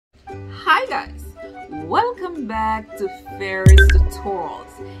Hi guys, welcome back to Ferris Tutorials.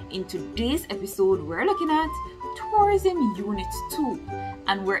 In today's episode we're looking at Tourism Unit 2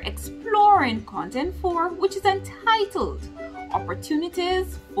 and we're exploring Content 4, which is entitled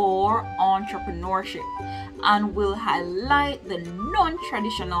Opportunities for Entrepreneurship, and we'll highlight the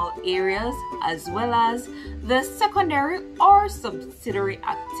non-traditional areas as well as the secondary or subsidiary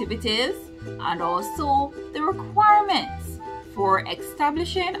activities and also the requirements for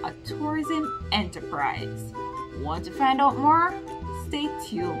establishing a tourism enterprise. Want to find out more? Stay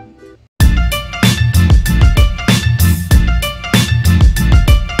tuned.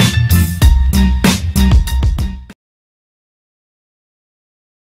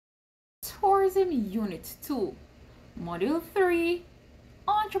 Tourism Unit 2, Module 3,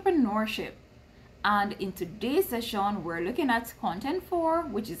 Entrepreneurship. And in today's session, we're looking at Content 4,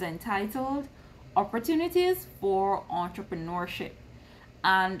 which is entitled Opportunities for Entrepreneurship.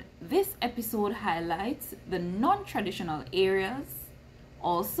 And this episode highlights the non-traditional areas,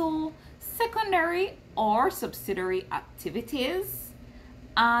 also secondary or subsidiary activities,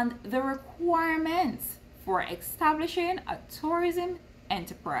 and the requirements for establishing a tourism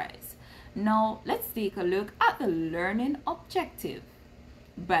enterprise. Now, let's take a look at the learning objective.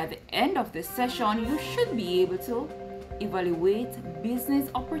 By the end of this session, you should be able to evaluate business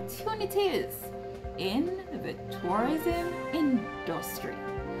opportunities in the tourism industry.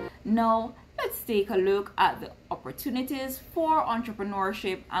 Now, let's take a look at the opportunities for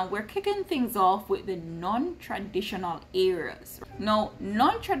entrepreneurship, and we're kicking things off with the non-traditional areas. Now,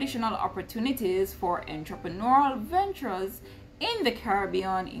 non-traditional opportunities for entrepreneurial ventures in the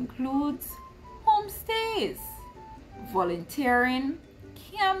Caribbean includes homestays, volunteering,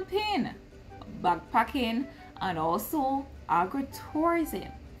 camping, backpacking, and also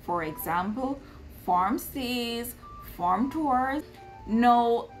agritourism. For example, farm stays, farm tours.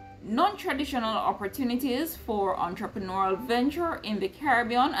 Now, non-traditional opportunities for entrepreneurial venture in the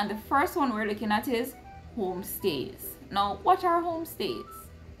Caribbean, and the first one we're looking at is homestays. Now, what are homestays?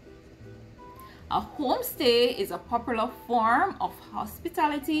 A homestay is a popular form of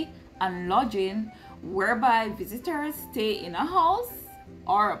hospitality and lodging whereby visitors stay in a house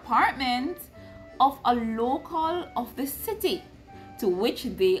or apartment of a local of the city to which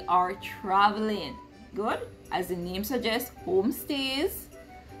they are traveling. Good, as the name suggests, homestays.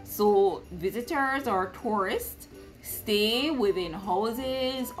 So visitors or tourists stay within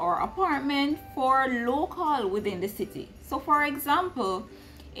houses or apartments for local within the city. So for example,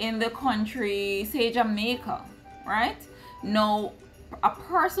 in the country, say Jamaica, right? Now, a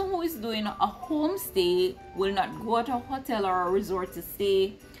person who is doing a homestay will not go to a hotel or a resort to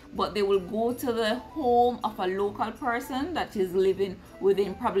stay, but they will go to the home of a local person that is living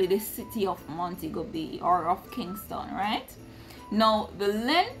within probably the city of Montego Bay or of Kingston, right? Now, the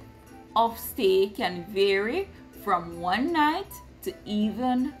length of stay can vary from one night to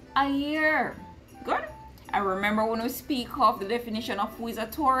even a year. Good. I remember when we speak of the definition of who is a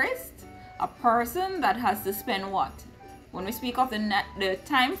tourist, a person that has to spend what? When we speak of the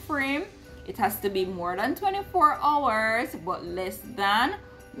time frame, it has to be more than 24 hours but less than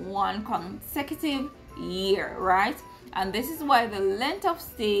one consecutive year, right? And this is why the length of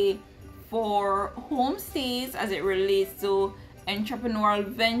stay for homestays as it relates to entrepreneurial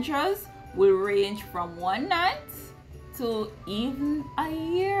ventures will range from one night to even a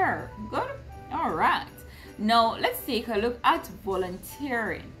year. Good? All right. Now, let's take a look at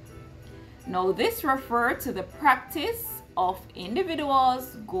volunteering. Now, this refers to the practice of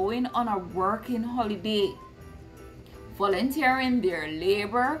individuals going on a working holiday, volunteering their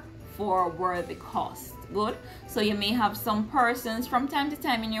labor for a worthy cost. Good. So you may have some persons from time to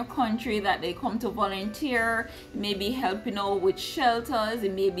time in your country that they come to volunteer, maybe helping out with shelters,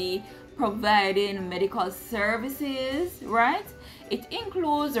 it may be providing medical services, right? It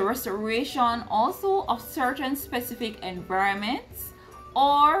includes the restoration also of certain specific environments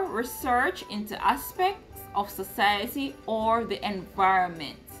or research into aspects of society or the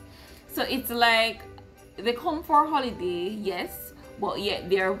environment. So it's like they come for holiday, yes, but yet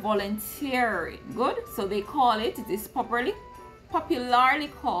they're volunteering. Good. So they call it is popularly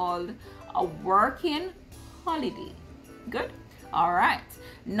called a working holiday. Good. All right.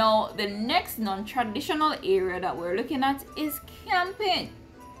 Now, the next non-traditional area that we're looking at is camping.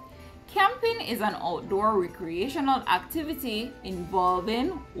 Camping is an outdoor recreational activity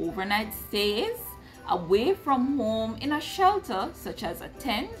involving overnight stays away from home in a shelter such as a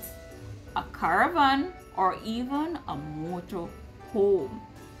tent, a caravan, or even a motor home.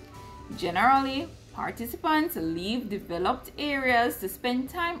 Generally, participants leave developed areas to spend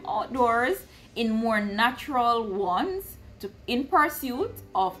time outdoors in more natural ones in pursuit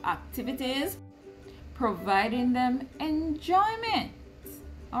of activities providing them enjoyment.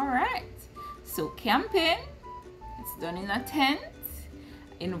 All right. So camping, it's done in a tent,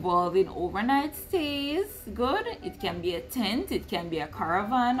 involving overnight stays. Good. It can be a tent, it can be a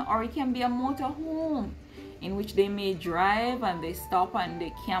caravan, or it can be a motorhome in which they may drive and they stop and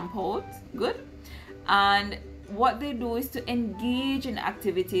they camp out. Good. And what they do is to engage in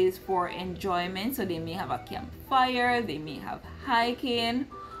activities for enjoyment. So they may have a campfire, they may have hiking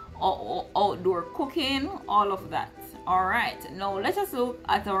or outdoor cooking, all of that. All right, now let us look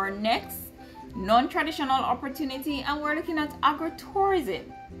at our next non-traditional opportunity, and we're looking at agritourism.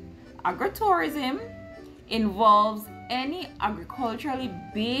 Agritourism involves any agriculturally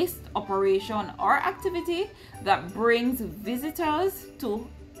based operation or activity that brings visitors to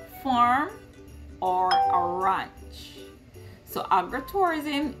farm or a ranch. So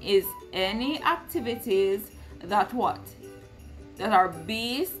agritourism is any activities that are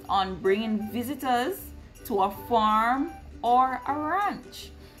based on bringing visitors to a farm or a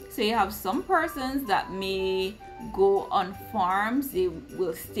ranch. So you have some persons that may go on farms, they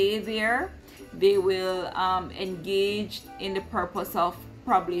will stay there, they will engage in the purpose of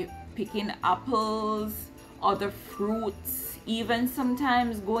probably picking apples, other fruits, even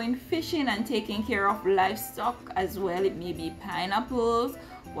sometimes going fishing and taking care of livestock as well. It may be pineapples,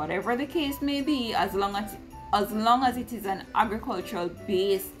 whatever the case may be, as long as it is an agricultural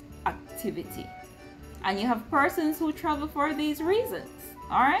based activity. And you have persons who travel for these reasons.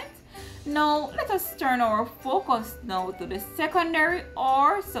 All right, now let us turn our focus now to the secondary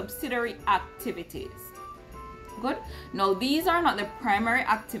or subsidiary activities. Good. Now these are not the primary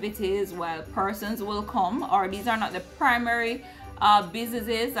activities where persons will come, or these are not the primary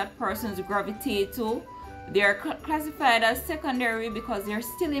businesses that persons gravitate to. They are classified as secondary because they're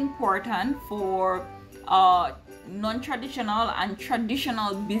still important for non-traditional and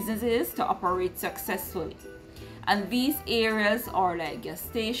traditional businesses to operate successfully. And these areas are like gas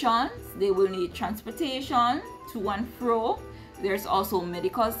stations. They will need transportation to and fro. There's also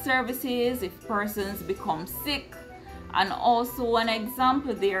medical services if persons become sick, and also an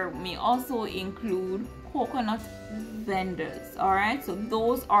example there may also include coconut vendors. All right, so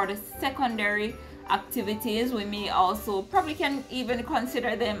those are the secondary activities. We may also probably can even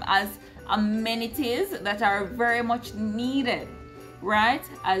consider them as amenities that are very much needed, right,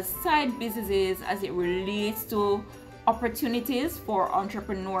 as side businesses as it relates to opportunities for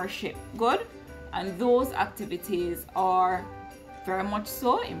entrepreneurship. Good. And those activities are very much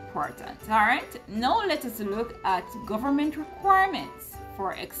so important. All right, now let us look at government requirements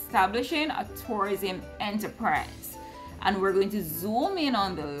for establishing a tourism enterprise, and we're going to zoom in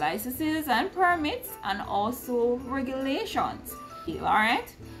on the licenses and permits and also regulations. All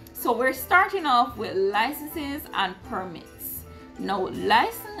right, so we're starting off with licenses and permits. Now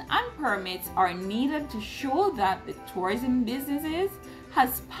license and permits are needed to show that the tourism businesses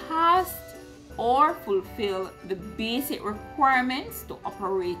has passed or fulfill the basic requirements to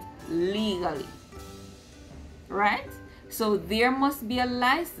operate legally, right? So there must be a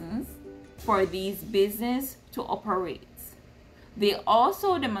license for these businesses to operate. They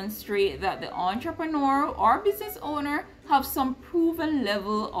also demonstrate that the entrepreneur or business owner have some proven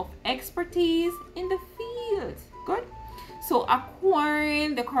level of expertise in the field. Good. So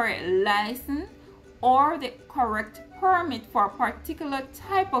acquiring the correct license or the correct permit for a particular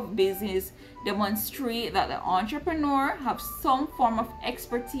type of business demonstrate that the entrepreneur have some form of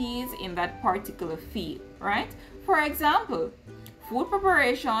expertise in that particular field, right? For example, food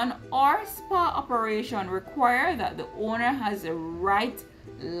preparation or spa operation require that the owner has the right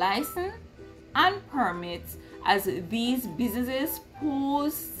license and permits, as these businesses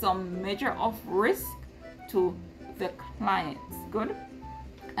pose some measure of risk to the clients. Good.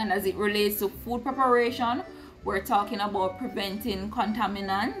 And as it relates to food preparation, we're talking about preventing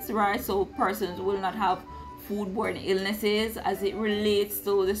contaminants, right? So persons will not have foodborne illnesses. As it relates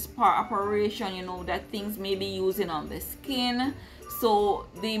to the spa operation, you know that things may be using on the skin, so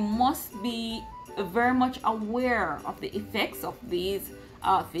they must be very much aware of the effects of these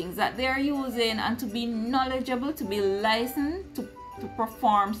things that they're using, and to be knowledgeable, to be licensed to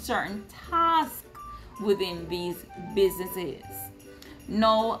perform certain tasks within these businesses.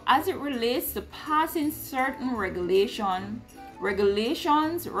 Now, as it relates to passing certain regulations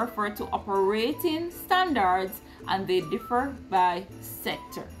refer to operating standards, and they differ by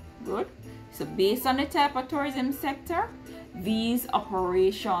sector. Good. So based on the type of tourism sector, these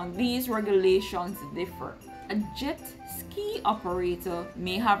regulations differ. A jet ski operator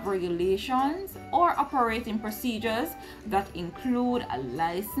may have regulations or operating procedures that include a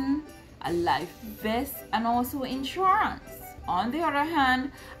license a life vest, and also insurance. On the other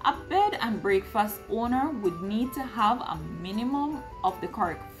hand, a bed and breakfast owner would need to have a minimum of the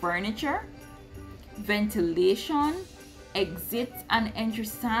correct furniture, ventilation, exit and entry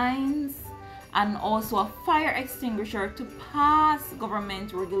signs, and also a fire extinguisher to pass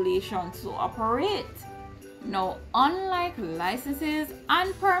government regulations to operate. Now, unlike licenses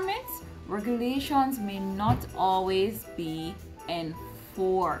and permits, regulations may not always be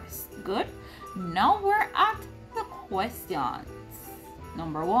enforced. Good. Now we're at the questions.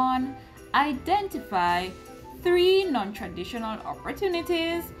 Number 1, identify 3 non-traditional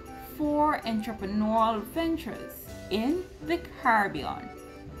opportunities for entrepreneurial ventures in the Caribbean.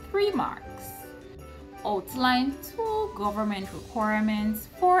 3 marks. Outline 2 government requirements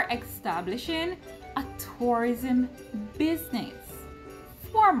for establishing a tourism business.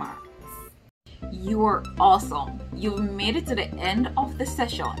 4 marks. You're awesome. You've made it to the end of the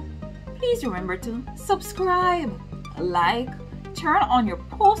session. Please remember to subscribe, like, turn on your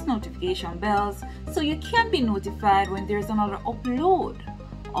post notification bells so you can be notified when there's another upload.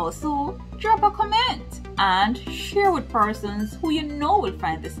 Also, drop a comment and share with persons who you know will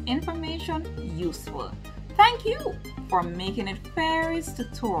find this information useful. Thank you for making it Fairies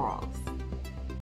Tutorials.